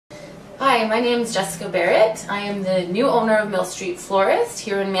Hi, my name is Jessica Barrett. I am the new owner of Mill Street Florist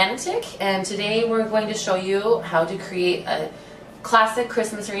here in Manotick, and today we're going to show you how to create a classic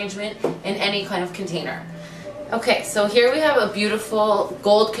Christmas arrangement in any kind of container. Okay, so here we have a beautiful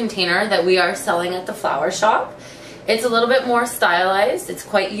gold container that we are selling at the flower shop. It's a little bit more stylized, it's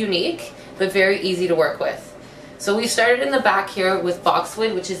quite unique, but very easy to work with. So we started in the back here with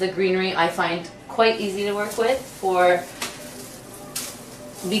boxwood, which is a greenery I find quite easy to work with for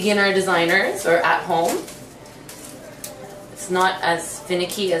beginner designers or at home. It's not as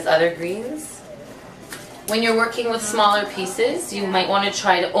finicky as other greens. When you're working with smaller pieces, you might want to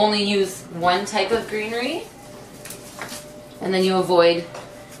try to only use one type of greenery, and then you avoid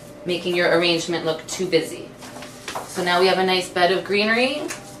making your arrangement look too busy. So now we have a nice bed of greenery.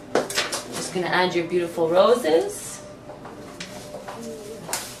 I'm just going to add your beautiful roses.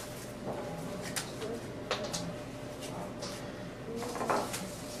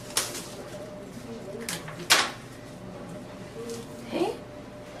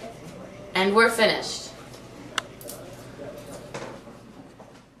 And we're finished.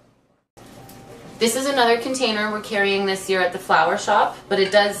 This is another container we're carrying this year at the flower shop, but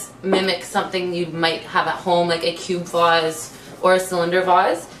it does mimic something you might have at home, like a cube vase or a cylinder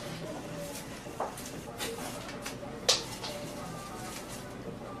vase.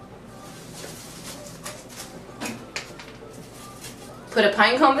 Put a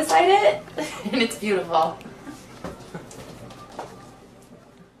pine cone beside it, and it's beautiful.